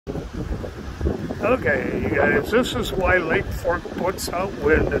Okay, you guys, this is why Lake Fork puts out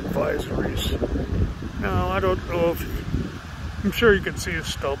wind advisories. Now, I don't know if, I'm sure you can see the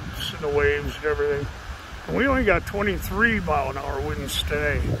stumps and the waves and everything. And we only got 23-mile-an-hour winds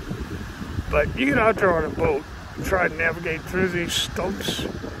today. But you get out there on a boat and try to navigate through these stumps,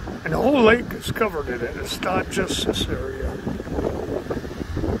 and the whole lake is covered in it. It's not just this area.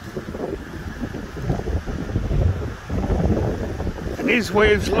 And these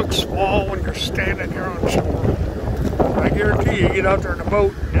waves look small when you're standing here on shore. I guarantee you get out there in a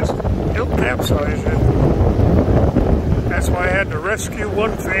boat and it'll capsize you. That's why I had to rescue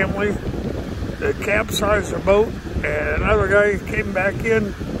one family that capsized the boat, and another guy came back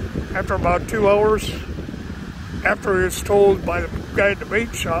in after about 2 hours, after he was told by the guy at the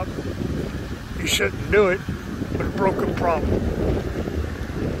bait shop he shouldn't do it, with a broken prop.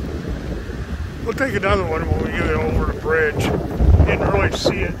 We'll take another one when we get over the bridge. Didn't really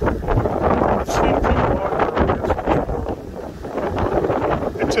see it.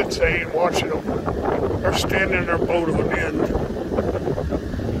 It's insane watching them. They're standing in their boat on end.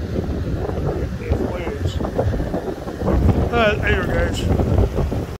 These waves. Anyway, guys.